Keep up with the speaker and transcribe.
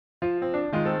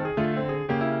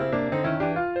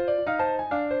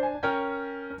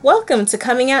Welcome to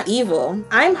Coming Out Evil.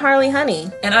 I'm Harley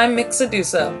Honey. And I'm Mick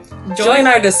Sedusa. Join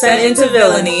our descent into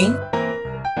villainy.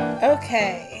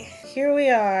 Okay, here we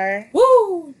are.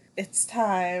 Woo! It's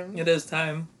time. It is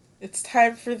time. It's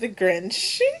time for the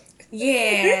Grinch.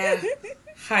 Yeah.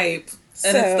 Hype.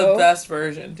 And it's the best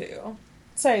version, too.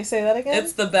 Sorry, say that again?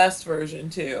 It's the best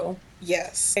version, too.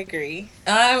 Yes, I agree.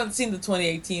 I haven't seen the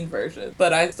 2018 version,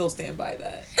 but I still stand by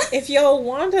that. If y'all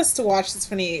want us to watch the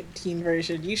 2018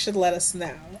 version, you should let us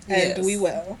know. And Yes. we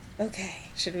will. Okay,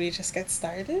 should we just get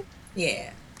started?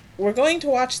 Yeah. We're going to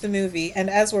watch the movie, and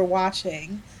as we're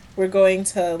watching, we're going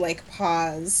to,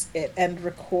 pause it and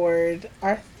record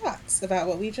our thoughts about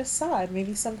what we just saw. And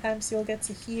maybe sometimes you'll get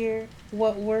to hear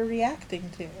what we're reacting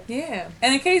to. Yeah.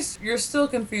 And in case you're still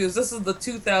confused, this is the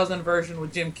 2000 version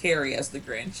with Jim Carrey as the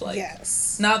Grinch.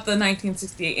 Yes. Not the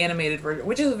 1968 animated version,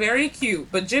 which is very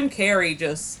cute, but Jim Carrey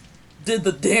just did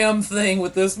the damn thing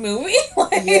with this movie.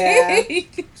 Yeah.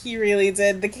 He really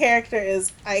did. The character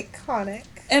is iconic.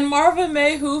 And Marva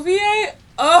May Whovier?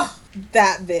 Ugh.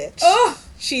 That bitch. Ugh.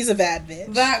 She's a bad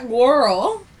bitch. That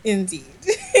girl. Indeed.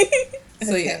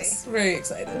 So yes, very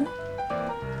excited.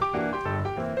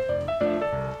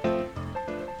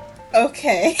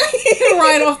 Okay.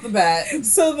 Right off the bat.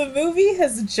 So the movie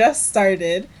has just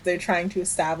started. They're trying to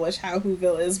establish how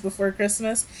Whoville is before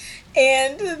Christmas.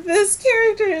 And this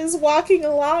character is walking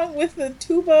along with a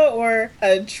tuba or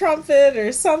a trumpet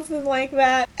or something like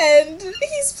that. And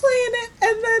he's playing it,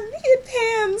 and then it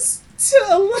pans to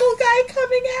a little guy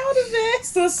coming out of it.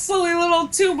 It's this silly little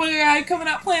tuba guy coming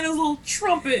out playing his little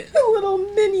trumpet. A little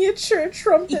miniature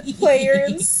trumpet player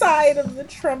inside of the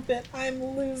trumpet.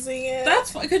 I'm losing it.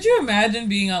 That's fun. Could you imagine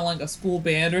being on a school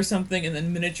band or something and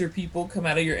then miniature people come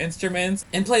out of your instruments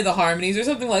and play the harmonies or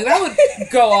something like that?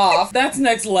 Would go off. That's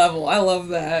next level. I love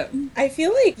that. I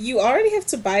feel like you already have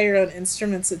to buy your own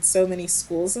instruments at so many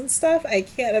schools and stuff. I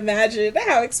can't imagine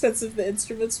how expensive the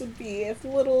instruments would be if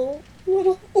little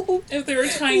if they were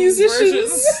tiny musicians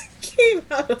versions came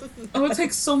out of them. Oh, it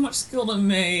takes so much skill to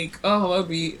make. Oh, that'd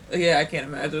be... Yeah, I can't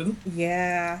imagine.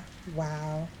 Yeah.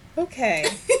 Wow. Okay.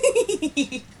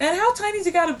 And how tiny's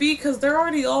it gotta be? Because they're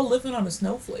already all living on a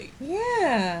snowflake.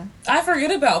 Yeah. I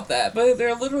forget about that, but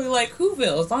they're literally like,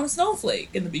 Whoville is on a snowflake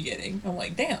in the beginning. I'm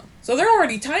like, damn. So they're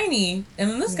already tiny, and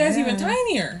then this guy's even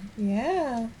tinier.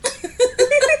 Yeah.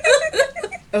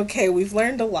 Okay, we've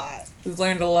learned a lot. We've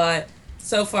learned a lot.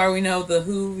 So far, we know the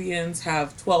Whovians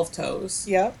have 12 toes.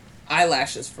 Yep.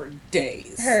 Eyelashes for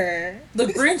days. Her. The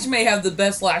Grinch may have the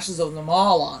best lashes of them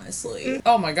all, honestly.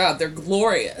 Oh my god, they're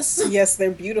glorious. Yes,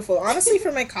 they're beautiful. Honestly,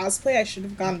 for my cosplay, I should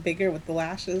have gone bigger with the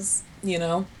lashes. You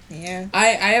know? Yeah. I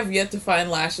have yet to find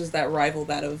lashes that rival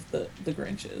that of the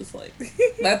Grinch's.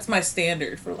 That's my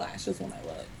standard for lashes when I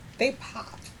look. They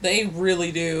pop. They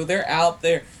really do. They're out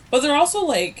there. But they're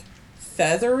also,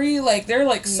 feathery.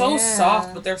 They're, so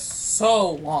soft, but they're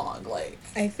so long.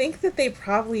 I think that they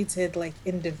probably did,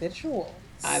 individuals.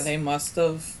 They must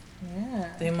have.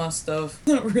 Yeah. They must have.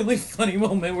 A really funny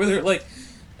moment where they're like,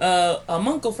 a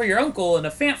munkle for your uncle, and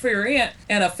a famp for your aunt,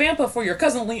 and a fampa for your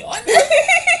cousin Leon.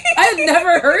 I've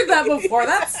never heard that before.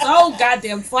 That's so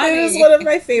goddamn funny. It is one of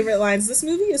my favorite lines. This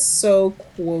movie is so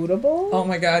quotable. Oh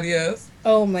my god, yes.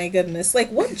 Oh my goodness.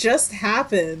 What just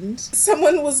happened?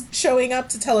 Someone was showing up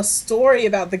to tell a story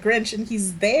about the Grinch, and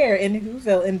he's there in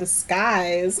Whoville in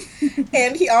disguise.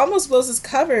 And he almost blows his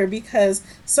cover because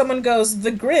someone goes,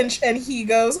 "The Grinch," and he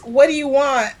goes, "What do you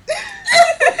want?"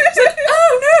 It's like,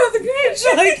 oh no, the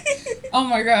Grinch! Oh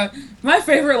my god. My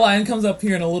favorite line comes up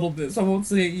here in a little bit, so I won't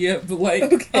say it yet, but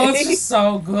okay. Oh, it's just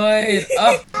so good.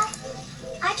 Oh.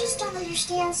 I just don't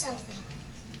understand something.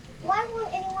 Why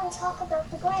won't anyone talk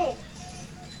about the grave?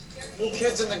 Hey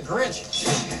kids and the Grinch.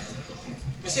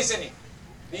 You see, Cindy,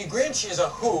 the Grinch is a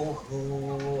who,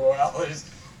 well, is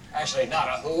actually not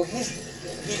a who.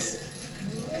 He's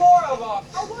more of a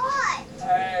what?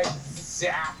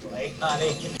 Exactly,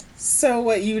 honey. So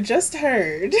what you just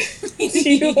heard, do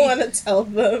you want to tell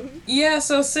them? Yeah,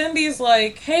 so Cindy's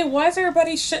like, hey, why is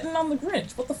everybody shitting on the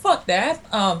Grinch? What the fuck, Dad?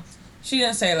 She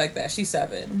didn't say it like that. She's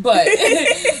 7. But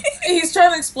he's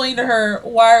trying to explain to her,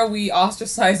 why are we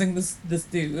ostracizing this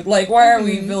dude? Why are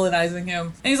we villainizing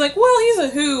him? And he's like, well, he's a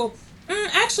who.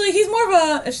 Actually, he's more of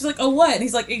a... And she's like, a what? And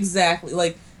he's like, exactly.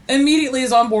 immediately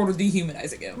is on board with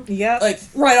dehumanizing him. Yeah. Like,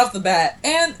 right off the bat.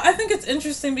 And I think it's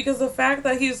interesting because the fact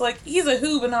that he's like, he's a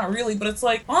who, but not really. But it's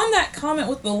like, on that comment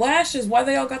with the lashes, why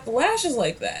they all got the lashes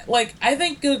like that. Like, I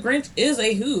think the Grinch is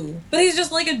a who. But he's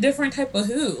just like a different type of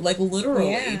who. Like,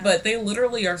 literally. Yeah. But they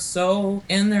literally are so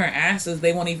in their asses,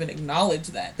 they won't even acknowledge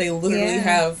that. They literally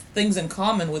have things in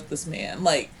common with this man.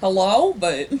 Like, hello?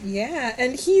 But... Yeah,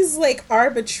 and he's like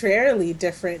arbitrarily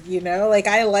different, you know? Like,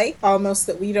 I like almost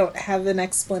that we don't have an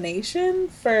explanation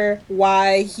for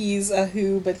why he's a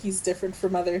who, but he's different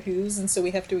from other who's, and so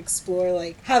we have to explore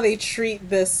like how they treat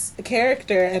this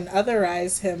character and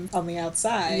otherize him on the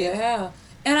outside. Yeah.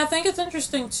 And I think it's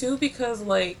interesting too because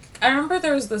like I remember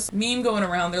there was this meme going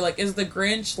around. They're like, is the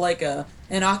Grinch like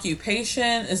an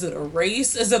occupation? Is it a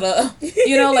race? Is it a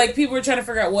like people were trying to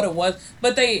figure out what it was.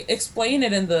 But they explain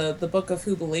it in the book of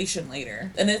Whobilation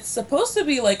later. And it's supposed to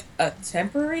be like a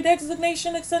temporary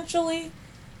designation essentially.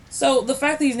 So the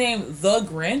fact that he's named the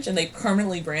Grinch and they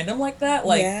permanently brand him like that,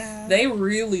 like they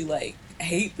really like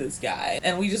hate this guy,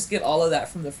 and we just get all of that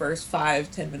from the first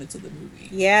 5-10 minutes of the movie.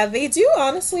 Yeah, they do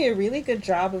honestly a really good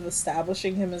job of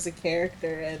establishing him as a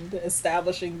character and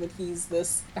establishing that he's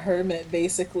this hermit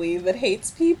basically that hates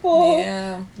people.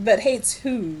 Yeah. That hates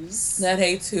who's. That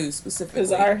hates who specifically.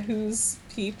 Because are who's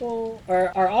people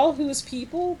are all who's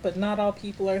people, but not all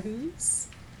people are who's.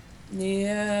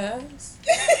 Yes.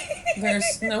 They're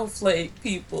snowflake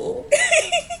people.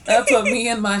 That's what me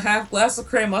and my half glass of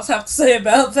cream must have to say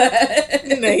about that.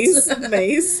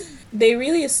 Nice. They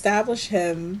really establish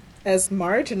him as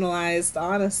marginalized,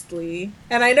 honestly.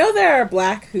 And I know there are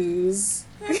black who's.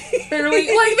 Barely,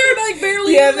 like, they're like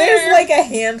barely Yeah, in there. there's like a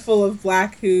handful of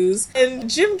black who's. And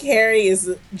Jim Carrey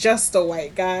is just a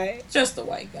white guy. Just a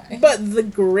white guy. But the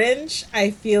Grinch,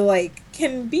 I feel like,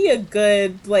 can be a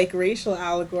good, like, racial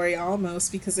allegory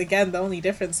almost, because again, the only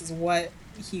difference is what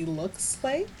he looks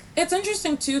like. It's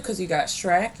interesting too because you got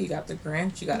Shrek, you got the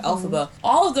Grinch, you got Elphaba,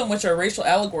 all of them which are racial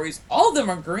allegories. All of them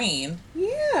are green.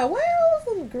 Yeah, why are all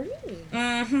of them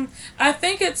green? I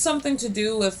think it's something to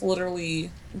do with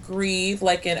literally greed,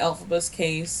 like in Elphaba's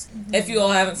case. If you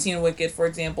all haven't seen Wicked, for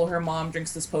example, her mom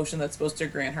drinks this potion that's supposed to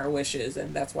grant her wishes,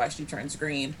 and that's why she turns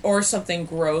green. Or something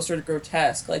gross or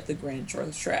grotesque, like the Grinch or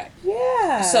the Shrek.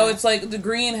 Yeah. So it's like the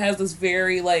green has this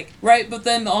very like right, but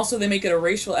then also they make it a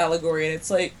racial allegory, and it's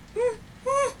like.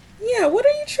 Yeah, what are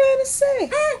you trying to say?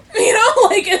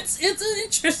 Like it's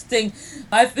interesting.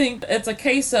 I think it's a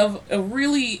case of a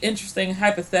really interesting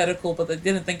hypothetical, but they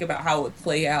didn't think about how it would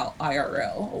play out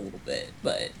IRL a little bit.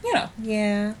 But,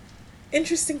 Yeah.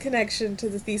 Interesting connection to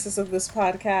the thesis of this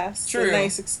podcast. True. A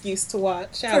nice excuse to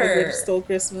watch How the Grinch Stole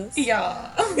Christmas.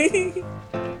 Yeah.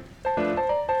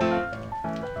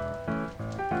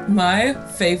 My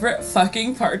favorite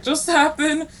fucking part just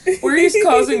happened where he's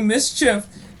causing mischief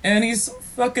and he's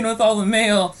fucking with all the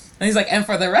mail, and he's like, and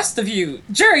for the rest of you,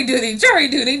 jury duty, jury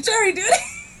duty, jury duty.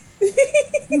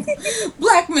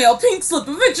 Blackmail, pink slip,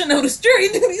 eviction notice, jury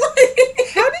duty.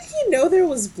 How did he know there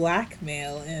was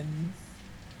blackmail in...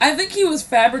 I think he was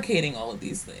fabricating all of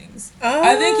these things. Oh.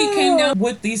 I think he came down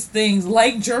with these things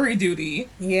like jury duty.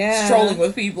 Yeah. Strolling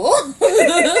with people.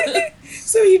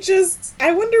 So he just...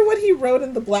 I wonder what he wrote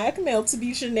in the blackmail to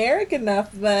be generic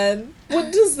enough then.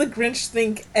 What does the Grinch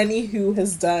think any who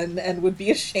has done and would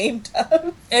be ashamed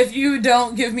of? If you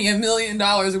don't give me $1 million,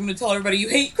 I'm going to tell everybody you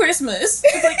hate Christmas.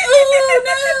 It's like,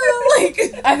 oh no!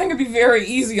 Like, I think it'd be very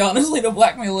easy, honestly, to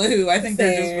blackmail a who. I think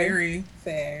they're just very...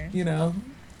 Fair.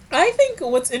 I think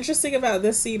what's interesting about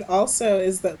this scene also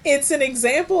is that it's an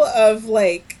example of,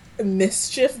 like,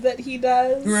 mischief that he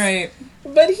does. Right.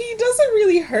 But he doesn't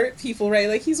really hurt people, right?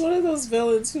 Like, he's one of those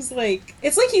villains who's like...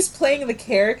 It's like he's playing the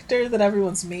character that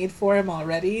everyone's made for him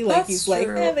already. Like, he's true. Like,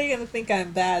 they're gonna think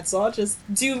I'm bad, so I'll just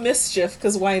do mischief,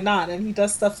 because why not? And he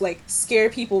does stuff like scare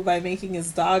people by making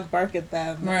his dog bark at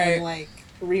them. Right. And, like,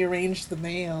 rearrange the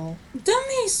mail.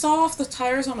 Didn't he saw off the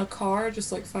tires on a car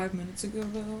just, like, 5 minutes ago,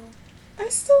 though? I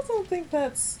still don't think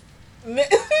that's...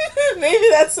 Maybe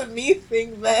that's a me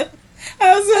thing, then.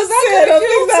 I was gonna say, I don't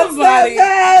think that's somebody.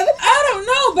 That bad. I don't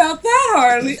know about that,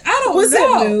 hardly. I don't know. Was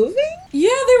it moving? Yeah,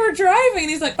 they were driving.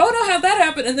 He's like, oh no, how'd that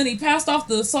happen? And then he passed off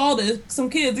the saw to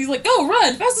some kids. He's like, go,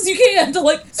 run, fast as you can. To,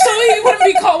 like, so he wouldn't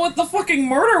be caught with the fucking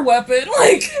murder weapon.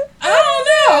 Like, I don't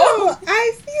know.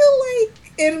 I feel like,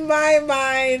 in my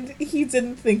mind, he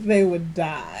didn't think they would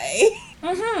die.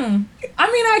 I mean,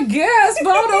 I guess, but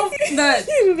I don't know if that...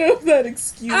 You don't know if that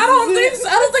excuse I don't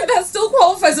think that still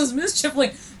qualifies as mischief.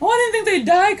 Like, Oh, I didn't think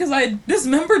they died because I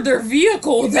dismembered their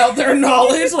vehicle without their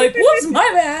knowledge. Like, whoops, my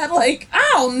bad. Like, I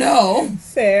don't know.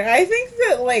 Fair. I think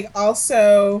that, like,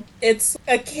 also, it's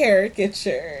a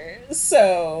caricature.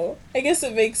 So, I guess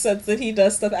it makes sense that he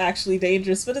does stuff actually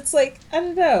dangerous. But it's like, I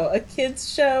don't know, a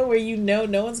kid's show where you know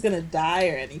no one's gonna die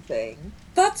or anything.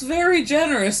 That's very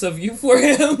generous of you for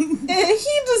him.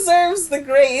 He deserves the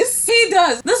grace. He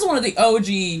does. This is one of the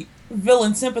OG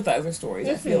villain sympathizer stories,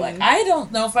 I feel like. Mhm. I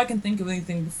don't know if I can think of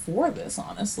anything before this,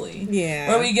 honestly. Yeah.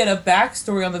 Where we get a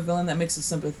backstory on the villain that makes us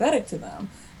sympathetic to them.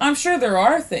 I'm sure there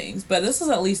are things, but this is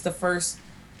at least the first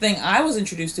thing I was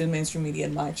introduced to in mainstream media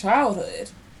in my childhood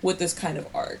with this kind of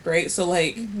arc, right? So,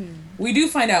 like, we do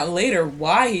find out later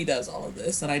why he does all of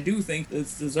this, and I do think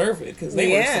it's deserved because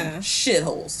they were some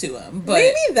shitholes to him. But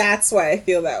maybe that's why I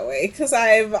feel that way, because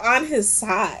I'm on his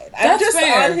side. I'm That's just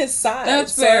fair. on his side.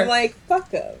 That's so fair. I'm like,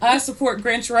 fuck him. I support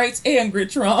Grinch rights and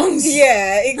Grinch wrongs.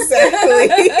 Yeah,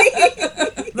 exactly.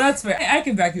 That's fair. I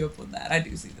can back you up on that. I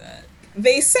do see that.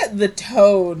 They set the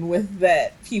tone with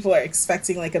that people are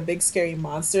expecting like a big scary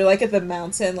monster, like at the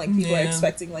mountain, like people are Yeah.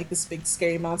 expecting like this big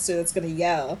scary monster that's gonna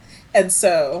yell. And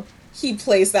so he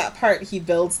plays that part, he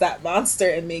builds that monster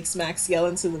and makes Max yell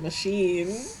into the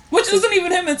machine. Which isn't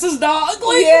even him, it's his dog.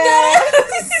 Like, Yeah.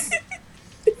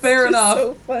 fair It's enough.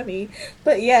 so funny.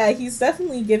 But yeah, he's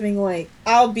definitely giving like,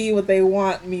 I'll be what they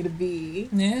want me to be.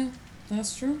 Yeah,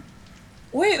 that's true.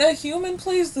 Wait, a human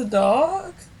plays the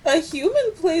dog? A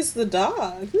human plays the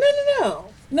dog. No.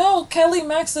 No, Kelly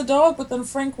Max the dog, but then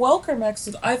Frank Welker Max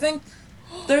the dog. I think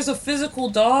there's a physical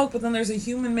dog, but then there's a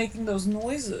human making those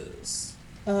noises.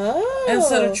 Oh.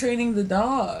 Instead of training the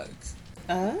dog.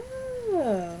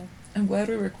 Oh. I'm glad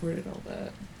we recorded all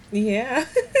that. Yeah.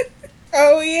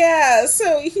 Oh yeah.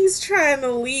 So he's trying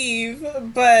to leave,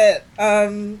 but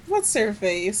what's her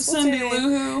face? What's Cindy her name?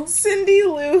 Lou Who. Cindy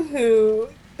Lou Who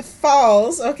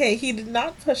falls. Okay, he did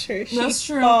not push her. She That's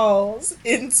true. falls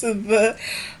into the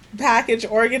package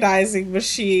organizing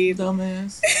machine.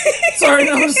 Dumbass. Sorry,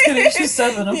 no, I'm just kidding. She's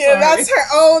 7. I'm Yeah, sorry. that's her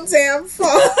own damn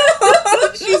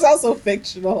fault. She's also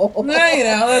fictional. No, you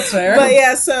know, that's fair. But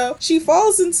yeah, so she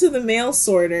falls into the mail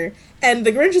sorter, and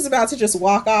the Grinch is about to just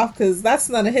walk off because that's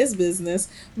none of his business.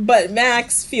 But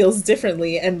Max feels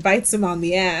differently and bites him on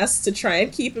the ass to try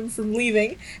and keep him from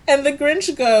leaving. And the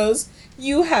Grinch goes,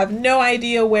 "You have no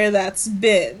idea where that's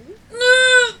been."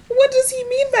 What does he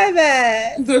mean by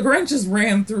that? The Grinch just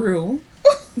ran through.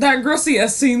 That Grissy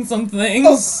has seen some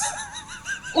things.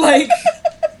 Like,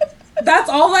 that's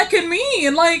all that can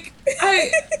mean. Like,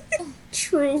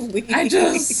 Truly. I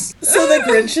just... So the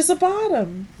Grinch is a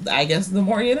bottom. I guess the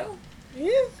more you know.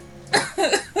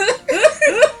 Yeah.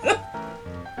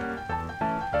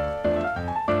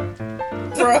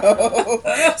 Bro,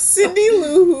 Cindy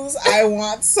Lou Who's I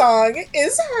Want song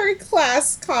is her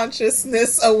class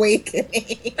consciousness awakening.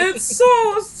 It's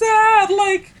so sad.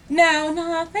 Like, now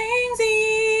nothing's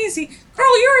easy.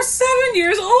 Girl, you're 7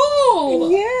 years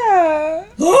old. Yeah.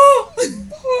 Oh.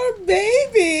 Poor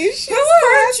baby. She's Who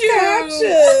hurt class you?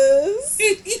 conscious.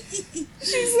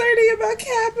 She's learning about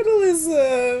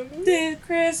capitalism. Did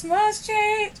Christmas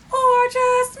change or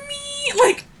just me?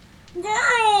 Like,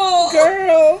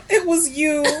 girl, it was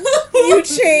you. You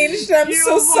changed. I'm You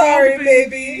so evolved, sorry,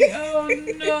 baby. Oh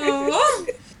no.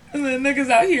 And then niggas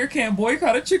out here can't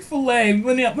boycott a Chick-fil-A.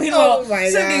 Meanwhile, Oh my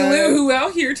Cindy God. Lou Who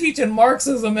out here teaching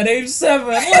Marxism at age 7.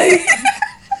 Like,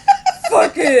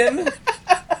 fucking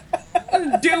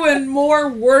doing more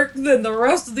work than the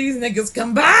rest of these niggas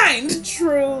combined.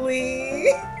 Truly.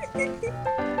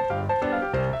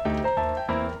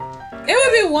 It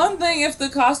would be one thing if the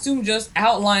costume just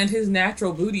outlined his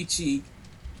natural booty cheek,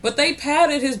 but they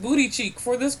padded his booty cheek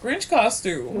for this Grinch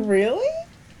costume. Really?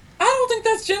 I don't think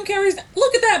that's Jim Carrey's...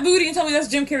 Look at that booty and tell me that's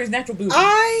Jim Carrey's natural booty.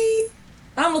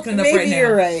 I'm looking it up Maybe right now.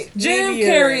 you're right. Jim Maybe you're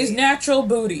Carrey's right. natural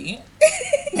booty.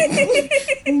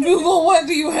 Google, what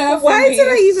do you have for Why me? did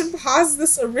I even pause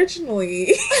this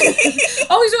originally?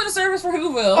 Oh, he's doing a service for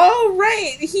Whoville. Oh,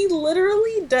 right. He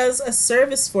literally does a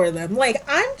service for them. Like,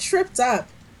 I'm tripped up,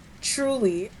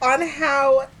 truly, on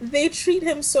how they treat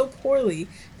him so poorly.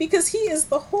 Because he is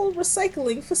the whole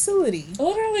recycling facility.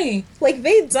 Literally. Like,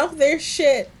 they dump their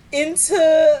shit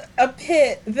into a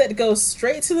pit that goes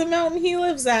straight to the mountain he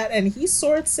lives at, and he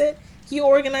sorts it. He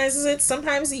organizes it.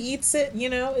 Sometimes he eats it. You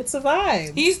know, it's a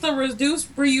vibe. He's the reduce,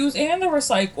 reuse, and the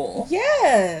recycle.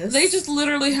 Yes. They just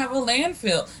literally have a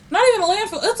landfill. Not even a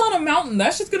landfill. It's on a mountain.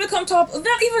 That shit's gonna come top.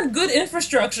 Not even good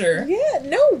infrastructure. Yeah,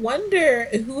 no wonder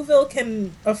Whoville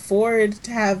can afford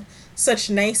to have such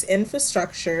nice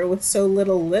infrastructure with so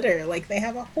little litter. Like, they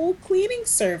have a whole cleaning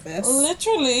service.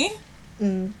 Literally.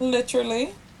 Mm.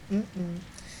 Literally. Mm-mm.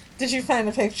 Did you find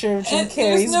a picture of Jim And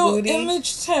there's Carrey's no booty?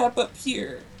 image tab up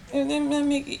here. And then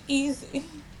make it easy.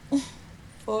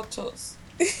 Photos.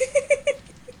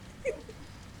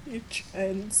 You're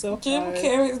trying so Jim hard.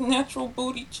 Carrey's natural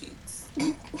booty cheeks.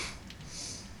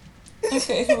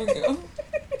 Okay, here we go.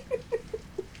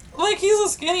 Like, he's a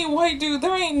skinny white dude.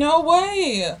 There ain't no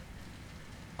way.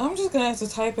 I'm just gonna have to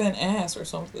type in ass or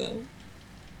something.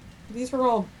 These are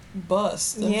all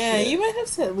busts. And Yeah, shit. you might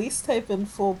have to at least type in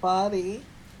full body.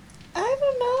 I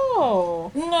don't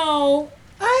know. No.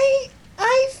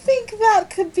 I think that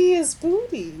could be his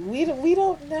booty. We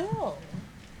don't know.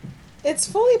 It's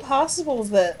fully possible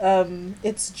that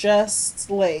it's just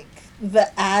like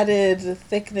the added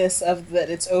thickness of that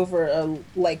it's over a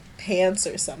like pants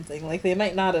or something. Like they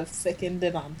might not have thickened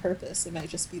it on purpose. It might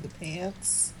just be the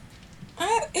pants.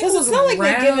 Because it's not like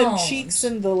they give him cheeks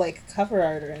in the like cover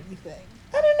art or anything.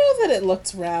 I don't know that it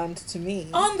looks round to me.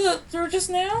 On the through just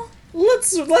now.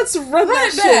 Let's run that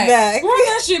it shit back. Run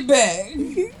that shit back.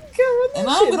 Run that And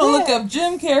I'm shit gonna look back. up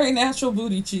Jim Carrey natural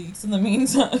booty cheeks in the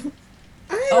meantime.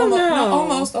 I don't know.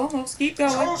 No, almost. Keep going.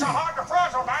 Schools are hard to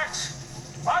frazzle, Max.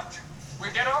 But we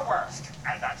did our worst,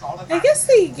 and that's all that I guess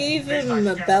they gave him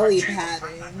a belly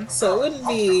padding, so it wouldn't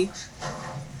be...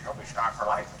 You'll be scarred for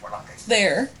life if we're lucky.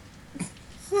 There.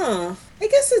 Huh. I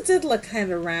guess it did look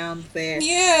kind of round there.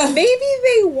 Yeah. Maybe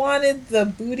they wanted the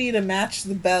booty to match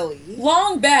the belly.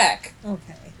 Long back.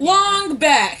 Okay. Long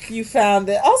back. You found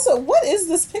it. Also, what is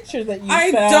this picture that you found?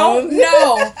 I don't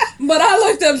know, but I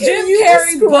looked up Jim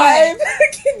Carrey butt,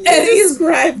 Can you and he's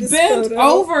describe this bent photo?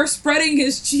 over, spreading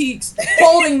his cheeks,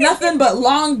 holding nothing but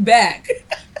long back.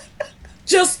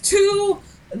 Just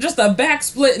a back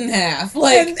split in half.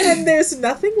 Like, and there's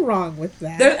nothing wrong with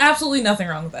that. there's absolutely nothing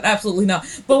wrong with that. Absolutely not.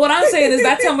 But what I'm saying is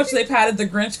that's how much they padded the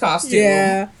Grinch costume.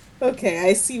 Yeah. Okay,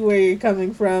 I see where you're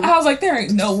coming from. I was like, there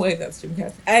ain't no way that's Jim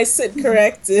Carrey. I sit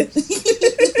corrected.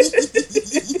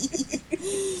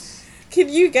 Can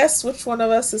you guess which one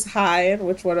of us is high and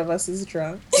which one of us is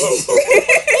drunk?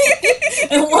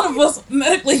 And one of us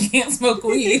medically can't smoke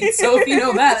weed, so if you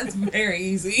know that, it's very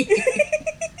easy.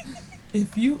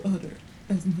 If you utter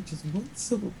as much as one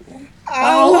syllable,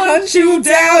 I'll hunt you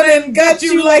down and gut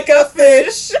you like a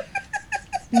fish.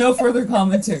 no further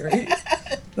commentary.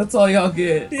 That's all y'all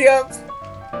get. Yep.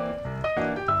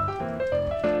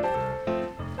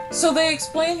 So they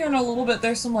explain here in a little bit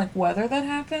there's some like weather that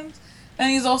happens,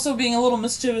 and he's also being a little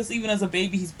mischievous even as a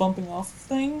baby. He's bumping off of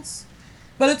things.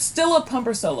 But it's still a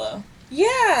pumpercella.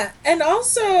 Yeah, and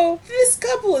also, this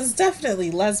couple is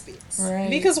definitely lesbians. Right.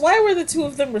 Because why were the two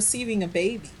of them receiving a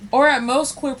baby? Or at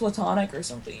most queer platonic or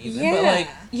something even. Yeah. But like,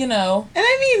 you know. And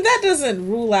I mean, that doesn't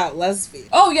rule out lesbian.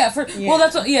 Oh yeah, Yeah. well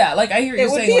that's what, yeah, like I hear what It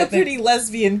you're would saying. be like, a pretty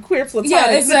lesbian queer platonic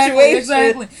yeah, exactly, situation.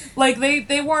 exactly. Like they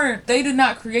did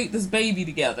not create this baby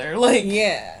together. Like,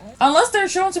 Yeah. unless they're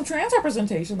showing some trans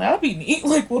representation, that would be neat.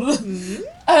 Like, what? Mhm.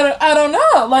 I don't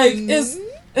know. Like, Mhm.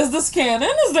 is this canon?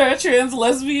 Is there a trans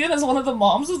lesbian as one of the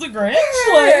moms of the Grinch?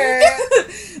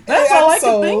 Like, that's Yeah, all I can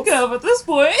souls. think of at this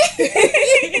point.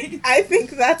 I think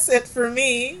that's it for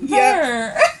me.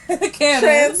 Yep. Canon.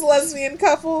 Trans lesbian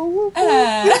couple. Whoop, whoop.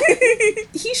 Ah.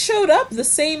 He showed up the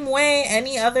same way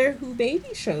any other Who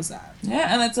baby shows up.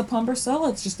 Yeah, and it's a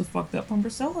pumpercella. It's just a fucked up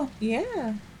pumpercella.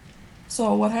 Yeah.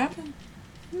 So what happened?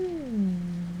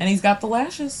 And he's got the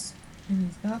lashes. And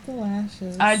he's got the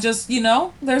lashes. I just,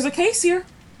 there's a case here.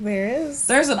 There is.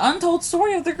 There's an untold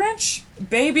story of the Grinch.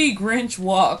 Baby Grinch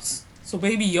walked so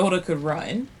Baby Yoda could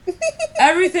run.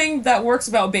 Everything that works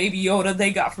about Baby Yoda,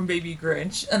 they got from Baby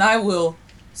Grinch. And I will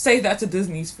say that to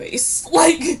Disney's face.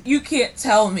 Like, you can't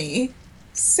tell me.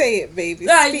 Say it, baby.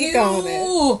 that Speak on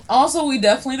it. Also, we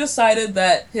definitely decided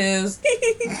that his...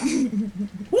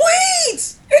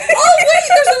 Wait!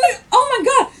 Oh my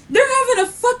god! They're having a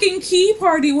fucking key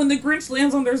party when the Grinch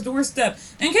lands on their doorstep.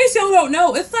 In case y'all don't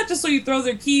know, it's not just so you throw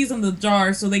their keys in the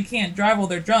jar so they can't drive while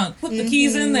they're drunk. Put the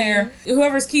keys in there.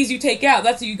 Whoever's keys you take out,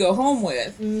 that's who you go home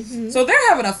with. So they're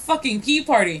having a fucking key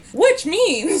party. Which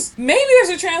means, maybe there's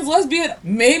a trans lesbian,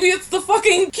 maybe it's the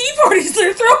fucking key parties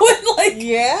they're throwing. Like,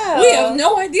 Yeah. we have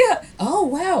no idea. Oh,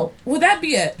 wow. Would that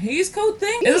be a Hays Code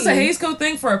thing? Is this a Hays Code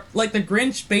thing for, like, the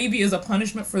Grinch baby as a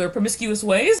punishment for their promiscuous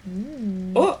ways?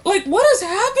 Oh, like, what is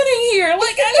happening here?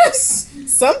 Like, I just...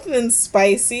 Something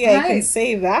spicy, I can Right.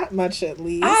 say that much at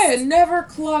least. I had never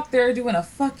clocked they were doing a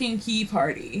fucking key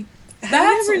party. I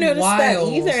That's never noticed wild.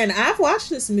 that either, and I've watched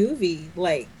this movie,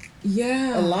 like,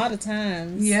 Yeah. a lot of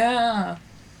times. Yeah.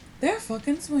 They're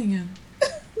fucking swinging.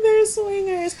 They're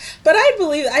swingers. But I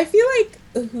feel like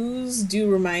Who's do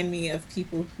remind me of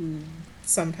people who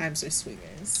sometimes they're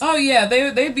swingers. Oh yeah, they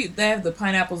have the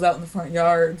pineapples out in the front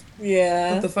yard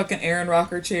Yeah. with the fucking Aaron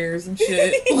rocker chairs and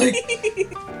shit. Like,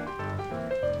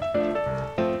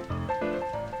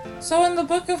 so in the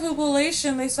Book of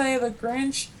Jubilation, they say the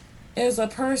Grinch is a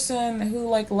person who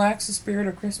like lacks the spirit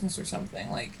of Christmas or something.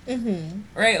 Like,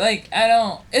 right? Like, I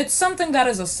don't. It's something that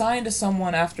is assigned to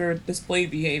someone after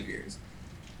displayed behaviors.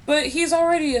 But he's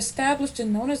already established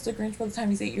and known as the Grinch by the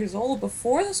time he's 8 years old,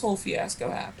 before this whole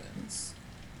fiasco happens.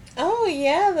 Oh,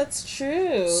 yeah, that's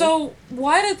true. So,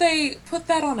 why did they put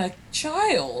that on a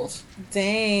child?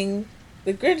 Dang.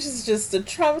 The Grinch is just a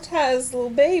traumatized little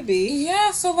baby.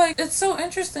 Yeah, so, like, it's so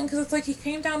interesting, because it's like he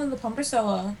came down in the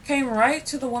Pumpercella, came right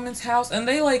to the woman's house, and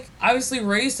they, like, obviously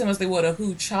raised him as they would a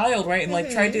Who child, right? And,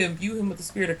 like, tried to imbue him with the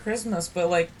spirit of Christmas,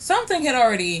 but, like, something had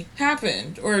already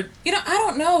happened, or, you know, I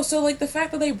don't know. So, like, the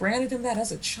fact that they branded him that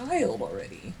as a child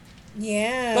already.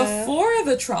 Yeah. Before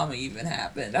the trauma even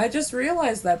happened, I just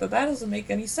realized that doesn't make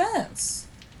any sense.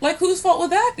 Like, whose fault would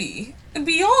that be? It'd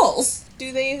be y'all's.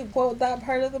 Do they quote that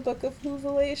part of the Book of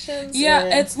Jubilations? Yeah, or?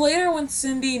 it's later when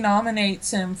Cindy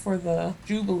nominates him for the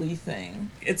Jubilee thing.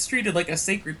 It's treated like a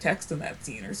sacred text in that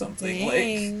scene or something.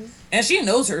 Dang. Like, and she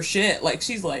knows her shit. Like,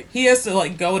 she's like, he has to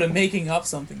like go to making up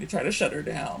something to try to shut her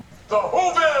down. The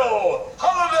Whoville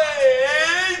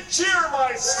Holiday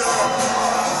Cheermeister!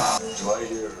 Do I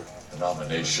hear a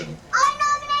nomination? I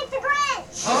nominate the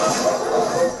Grinch!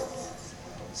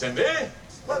 Cindy,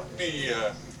 let me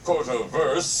quote a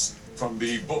verse from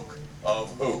the Book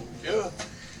of Who.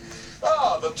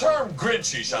 The term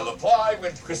Grinchy shall apply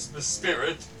when Christmas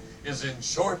spirit is in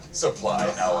short supply.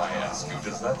 Now I ask you,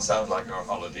 does that sound like our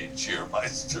holiday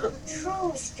cheermeister?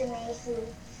 True, Mr. Mayhew.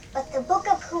 But the Book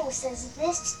of Who says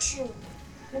this too.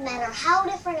 No matter how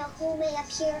different a Who may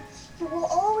appear, he will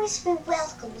always be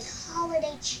welcome with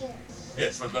holiday cheer.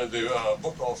 Yes, but the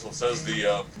book also says the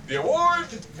award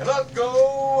cannot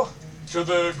go to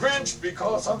the Grinch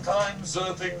because sometimes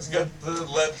things get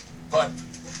let but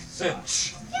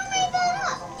cinch. You made that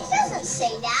up. It doesn't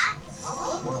say that.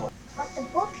 But the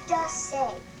book does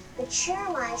say the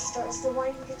cheermeister is the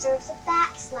one who deserves a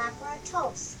back slap or a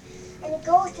toast. And it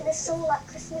goes to the soul at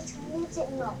Christmas who needs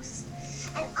it most.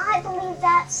 And I believe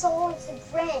that soul is the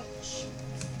Grinch.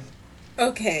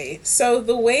 Okay, so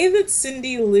the way that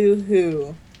Cindy Lou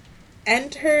Who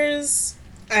enters...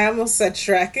 I almost said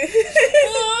Shrek.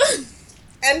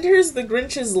 Enters the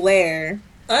Grinch's lair,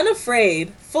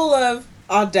 unafraid, full of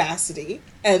audacity,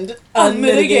 and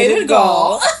unmitigated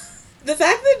gall. The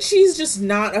fact that she's just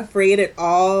not afraid at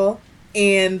all,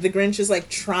 and the Grinch is like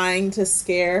trying to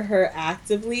scare her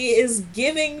actively, is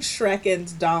giving Shrek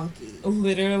and Donkey.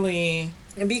 Literally.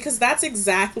 And because that's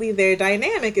exactly their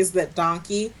dynamic, is that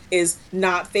Donkey is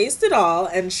not phased at all,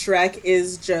 and Shrek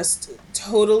is just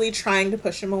totally trying to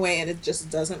push him away, and it just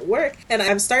doesn't work. And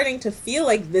I'm starting to feel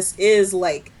like this is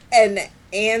like an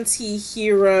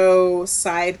anti-hero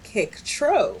sidekick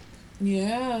trope.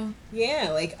 Yeah. Yeah,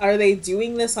 like, are they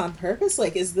doing this on purpose?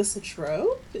 Like, is this a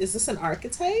trope? Is this an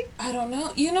archetype? I don't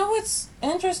know. You know what's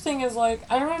interesting is, like,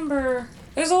 I remember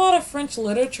there's a lot of French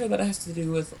literature that has to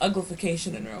do with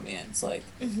uglification and romance. Like,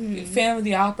 Phantom of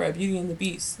the Opera, Beauty and the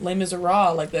Beast, Les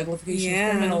Miserables, like the uglification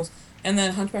of criminals, and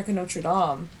then Hunchback of Notre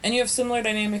Dame. And you have similar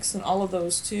dynamics in all of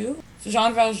those, too.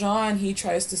 Jean Valjean, he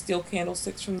tries to steal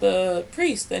candlesticks from the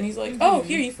priest, and he's like, oh,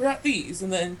 here, you forgot these.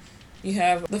 And then you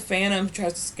have the Phantom who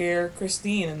tries to scare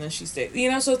Christine, and then she stays. You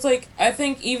know, so it's like, I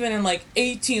think even in like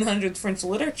 1800s French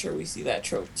literature, we see that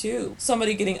trope too.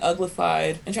 Somebody getting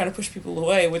uglified and trying to push people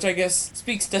away, which I guess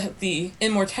speaks to the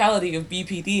immortality of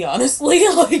BPD, honestly.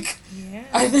 Like, Yeah.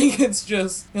 I think it's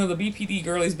just, you know, the BPD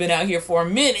girlie's been out here for a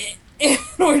minute, and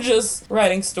we're just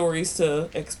writing stories to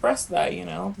express that, you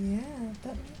know? Yeah,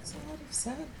 that makes a lot of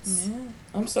sense. Yeah.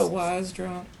 I'm so wise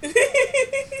drunk.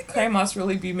 Clay must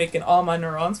really be making all my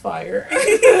neurons fire.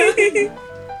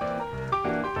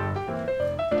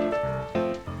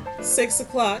 6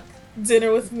 o'clock,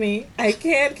 dinner with me. I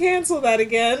can't cancel that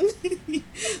again.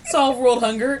 Solve world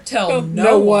hunger. Tell Oh,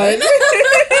 no one.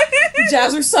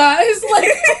 Jazzercise.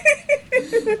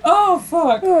 Like, oh,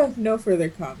 fuck. Oh, no further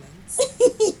comments.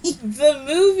 The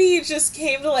movie just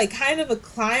came to like kind of a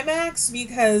climax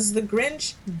because the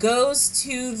Grinch goes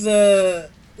to the...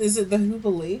 Is it the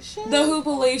Jubilation? The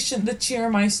Jubilation, the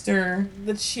Cheermeister.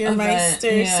 The Cheermeister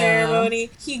Event, yeah. ceremony.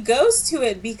 He goes to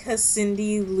it because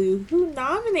Cindy Lou Who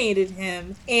nominated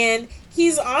him. And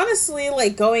he's honestly,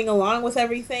 like, going along with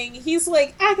everything. He's,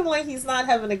 like, acting like he's not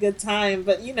having a good time,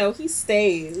 but, you know, he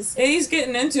stays. And he's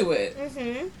getting into it.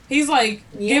 Mm-hmm. He's, like,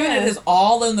 giving it his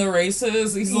all in the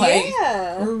races. He's, like,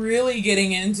 really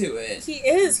getting into it. He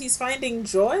is. He's finding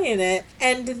joy in it.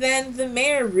 And then the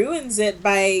mayor ruins it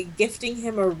by gifting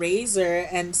him a razor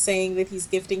and saying that he's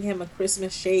gifting him a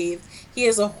Christmas shave. He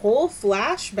has a whole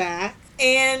flashback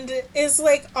and is,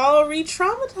 like, all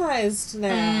re-traumatized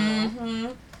now.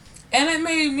 Mm-hmm. And it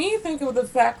made me think of the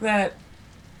fact that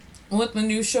with the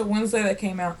new show Wednesday that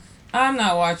came out, I'm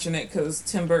not watching it because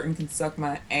Tim Burton can suck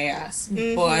my ass.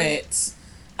 Mm-hmm. But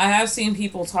I have seen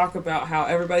people talk about how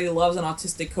everybody loves an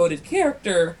autistic coded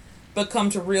character, but come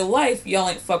to real life, y'all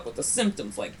ain't fuck with the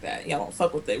symptoms like that. Y'all don't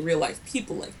fuck with the real life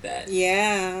people like that.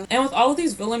 Yeah. And with all of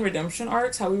these villain redemption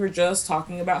arcs, how we were just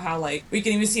talking about how, like, we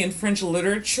can even see in French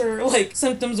literature, like,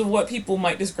 symptoms of what people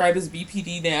might describe as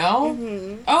BPD now.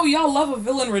 Mm-hmm. Oh, y'all love a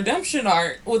villain redemption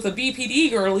arc with a BPD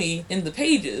girly in the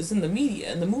pages, in the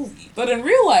media, in the movie. But in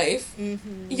real life,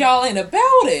 y'all ain't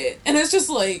about it. And it's just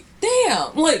like,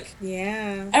 damn, like,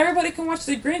 yeah, everybody can watch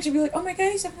The Grinch and be like, oh my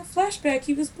god, he's having a flashback,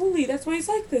 he was bullied, that's why he's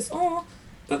like this, oh.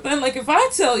 But then, like, if I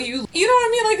tell you, you know what I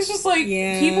mean? Like, it's just like,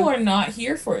 people are not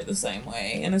here for it the same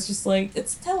way. And it's just like,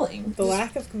 it's telling. The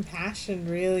lack of compassion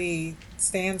really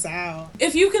stands out.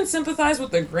 If you can sympathize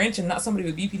with the Grinch and not somebody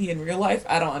with BPD in real life,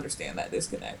 I don't understand that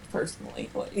disconnect, personally.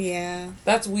 Like, yeah.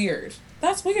 That's weird.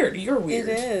 That's weird. You're weird.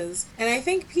 It is. And I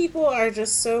think people are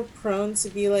just so prone to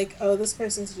be like, oh, this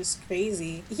person's just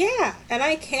crazy. Yeah, and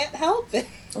I can't help it.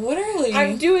 Literally.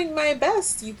 I'm doing my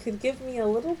best. You could give me a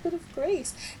little bit of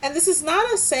grace. And this is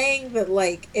not a saying that,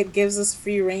 like, it gives us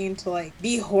free reign to, like,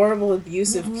 be horrible,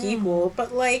 abusive people.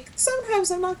 But, like,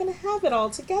 sometimes I'm not going to have it all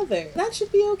together. That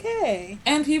should be okay.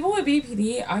 And people with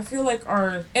BPD, I feel like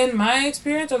are, in my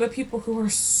experience, are the people who are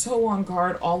so on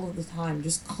guard all of the time.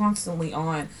 Just constantly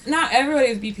on. Not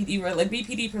everybody with BPD, right? Like,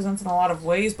 BPD presents in a lot of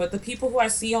ways, but the people who I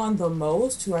see on the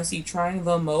most, who I see trying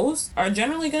the most, are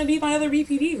generally going to be my other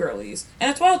BPD girlies. And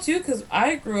it's wild too, because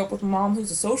I grew up with a mom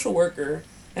who's a social worker,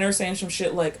 and her saying some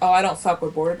shit like, oh, I don't fuck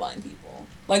with borderline people.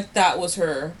 Like, that was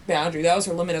her boundary. That was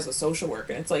her limit as a social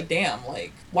worker. And it's like, damn,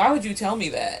 like, why would you tell me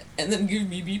that and then give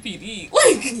me BPD?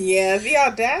 Like, yeah, the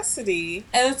audacity.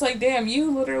 And it's like, damn, you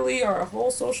literally are a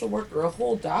whole social worker, a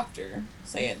whole doctor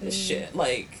saying this shit.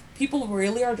 Like, people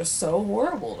really are just so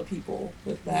horrible to people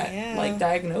with that, like,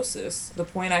 diagnosis. The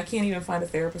point I can't even find a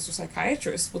therapist or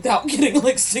psychiatrist without getting,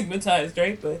 like, stigmatized,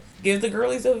 right? But give the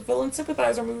girlies a villain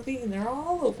sympathizer movie and they're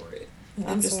all over it. And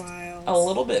I'm just wild. A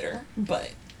little bitter,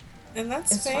 but... And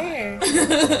that's fair.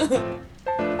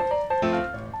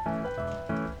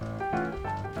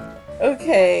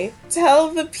 Okay,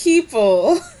 tell the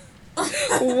people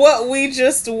what we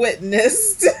just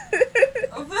witnessed.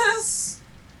 This,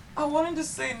 I wanted to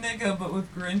say nigga, but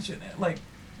with Grinch in it. Like,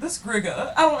 this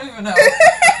Grigga. I don't even know.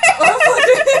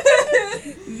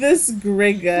 This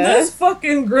Grigga. This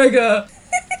fucking Grigga.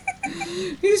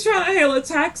 He's trying to hail a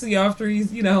taxi after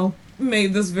he's, you know,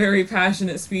 made this very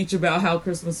passionate speech about how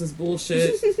Christmas is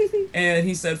bullshit. And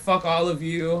he said, fuck all of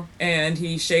you. And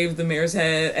he shaved the mayor's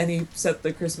head and he set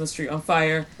the Christmas tree on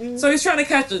fire. So he's trying to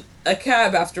catch a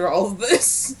cab after all of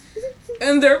this.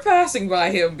 And they're passing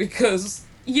by him because,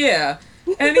 yeah.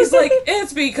 And he's like,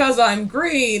 it's because I'm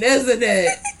green, isn't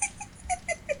it?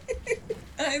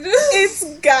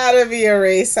 It's gotta be a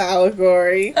race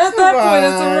allegory. At that point,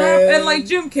 it's a wrap. And, like,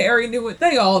 Jim Carrey knew it.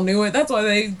 They all knew it. That's why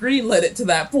they greenlit it to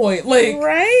that point. Like,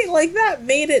 right? Like, that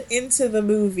made it into the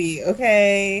movie,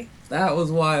 okay? That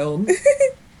was wild.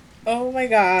 Oh my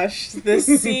gosh. The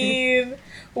scene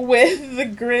with the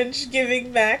Grinch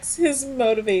giving Max his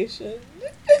motivation.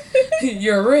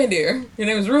 You're a reindeer. Your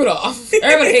name is Rudolph.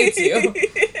 Everybody hates you.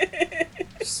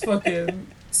 Just fucking...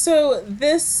 So,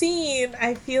 this scene,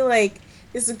 I feel like,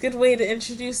 is a good way to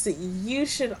introduce that you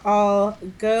should all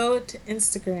go to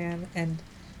Instagram and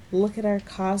look at our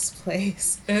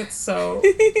cosplays. It's so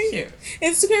cute.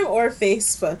 Instagram or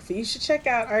Facebook, but you should check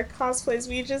out our cosplays.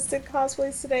 We just did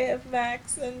cosplays today of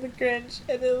Max and the Grinch,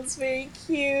 and it was very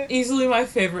cute. Easily my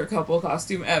favorite couple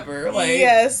costume ever. Like,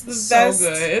 yes, the so best.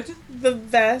 Good. The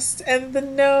best. And the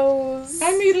nose.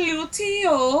 I made a little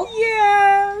tail.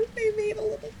 Yeah, they made a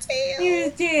little tail.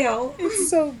 Here's a tail. It's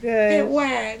so good. It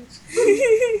wags.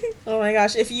 Oh my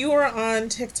gosh, if you were on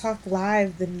TikTok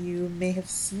Live, then you may have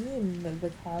seen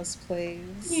the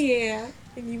cosplays. Yeah.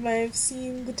 And you might have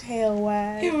seen the tail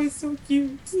wag. It was so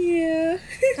cute. Yeah.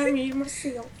 I made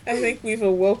myself. I think we've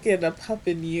awoken a pup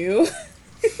in you.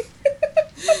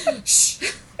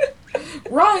 Shh.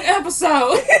 Wrong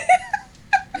episode.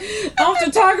 I don't have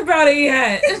to talk about it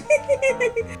yet.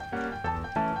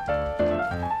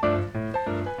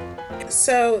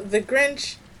 So the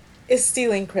Grinch is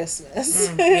stealing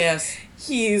Christmas. Yes.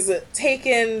 He's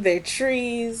taken their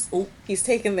trees. Oh. He's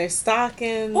taken their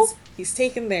stockings. Oh. He's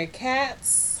taken their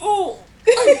cats. Oh.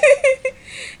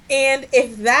 And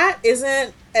if that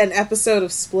isn't an episode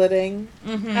of splitting,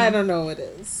 Mm-hmm. I don't know what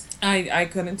is. I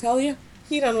couldn't tell you.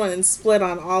 He done went and split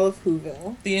on all of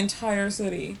Whoville. The entire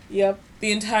city. Yep.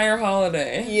 The entire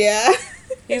holiday. Yeah.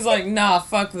 He's like, nah,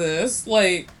 fuck this.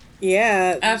 Like,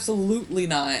 Yeah. absolutely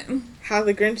not. How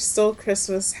the Grinch stole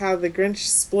Christmas, how the Grinch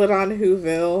split on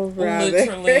Whoville, rather.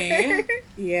 Literally.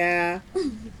 Yeah.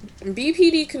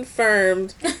 BPD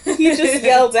confirmed. He just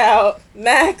yelled out,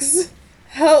 Max,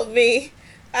 help me.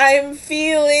 I'm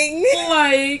feeling.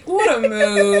 Like, what a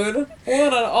mood.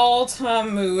 What an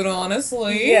all-time mood,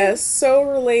 honestly. Yes, so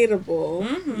relatable.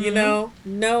 Mm-hmm. You know,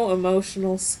 no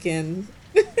emotional skin.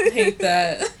 Hate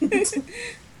that.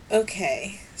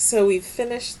 Okay, so we've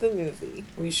finished the movie.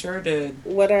 We sure did.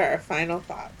 What are our final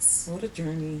thoughts? What a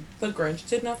journey. The Grinch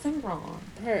did nothing wrong.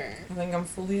 Her. I think I'm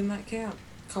fully in that camp.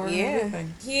 Car and Yeah.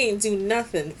 everything. He ain't do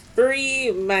nothing.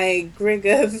 Free my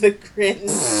Grigga the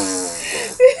Grinch.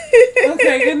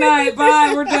 Okay, good night.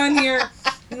 Bye. We're done here.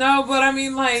 No, but I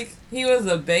mean, like, he was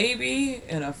a baby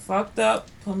in a fucked up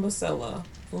Pumbacella.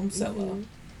 Mm-hmm.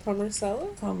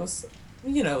 Pomercella?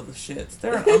 You know the shits.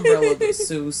 They're an umbrella that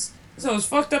Seuss. So it was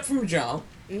fucked up from jump.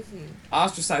 Mm-hmm.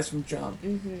 Ostracized from jump.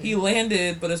 Mm-hmm. He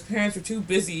landed, but his parents were too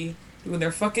busy doing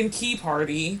their fucking key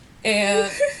party.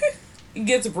 And he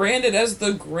gets branded as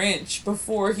the Grinch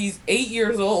before he's 8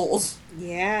 years old.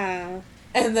 Yeah.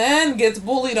 And then gets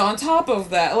bullied on top of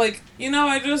that. Like, you know,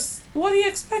 what do you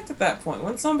expect at that point?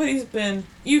 When somebody's been,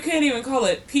 you can't even call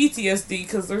it PTSD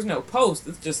because there's no post.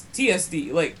 It's just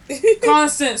TSD. Like,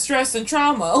 constant stress and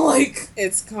trauma. Like,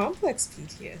 It's complex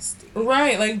PTSD.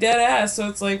 right, like dead ass. So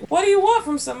it's like, what do you want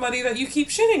from somebody that you keep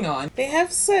shitting on? They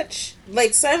have such,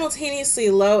 like, simultaneously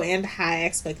low and high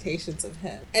expectations of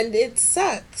him. And it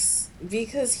sucks.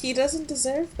 Because he doesn't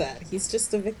deserve that. He's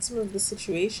just a victim of the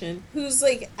situation who's,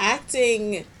 like,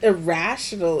 acting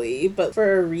irrationally, but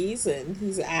for a reason.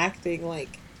 He's acting,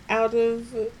 like, out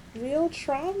of real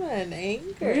trauma and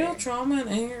anger. Real trauma and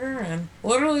anger and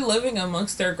literally living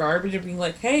amongst their garbage and being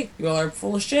like, hey, you all are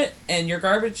full of shit and your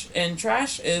garbage and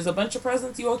trash is a bunch of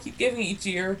presents you all keep giving each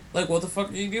year. Like, what the fuck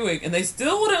are you doing? And they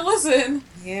still wouldn't listen.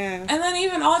 Yeah. And then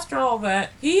even after all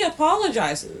that, he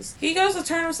apologizes. He goes to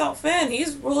turn himself in.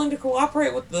 He's willing to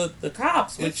cooperate with the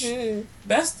cops, which,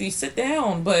 bestie, sit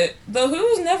down. But the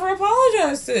Who's never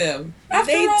apologized to him.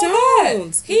 After They all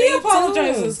don't. that, he They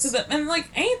apologizes don't. to them. And, like,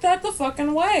 ain't that the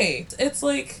fucking way? It's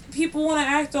like, people want to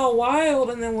act all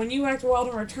wild, and then when you act wild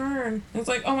in return, it's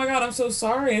like, oh my god, I'm so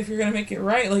sorry if you're gonna make it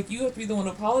right. Like, you have to be the one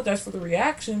to apologize for the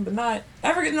reaction, but not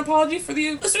ever get an apology for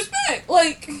the disrespect.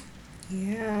 Like...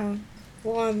 Yeah.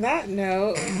 Well, on that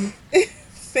note,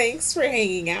 thanks for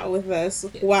hanging out with us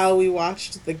while we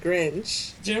watched The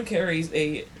Grinch. Jim Carrey's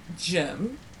a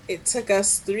gem. It took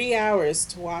us 3 hours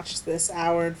to watch this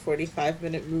hour and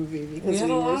 45-minute movie because had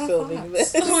we a were lot of filming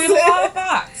thoughts. this. We had a lot of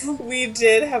thoughts. We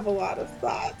did have a lot of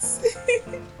thoughts.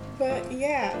 But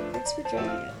yeah, thanks for joining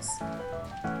us.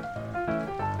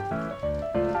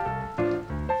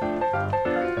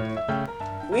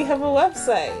 We have a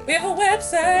website. We have a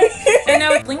website. And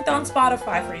now it's linked on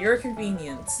Spotify for your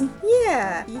convenience.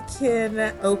 Yeah, you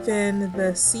can open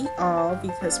the See All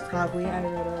because probably I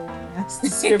wrote a long ass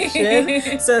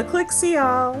description. So click See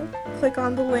All, click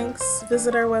on the links,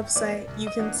 visit our website. You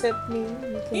can tip me,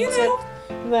 you can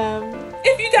tip them.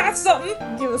 If you got something,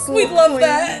 Give us a we'd little love coin.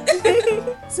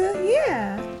 that. So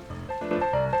yeah.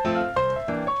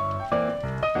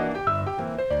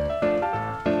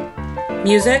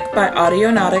 Music by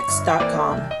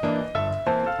Audionautics.com.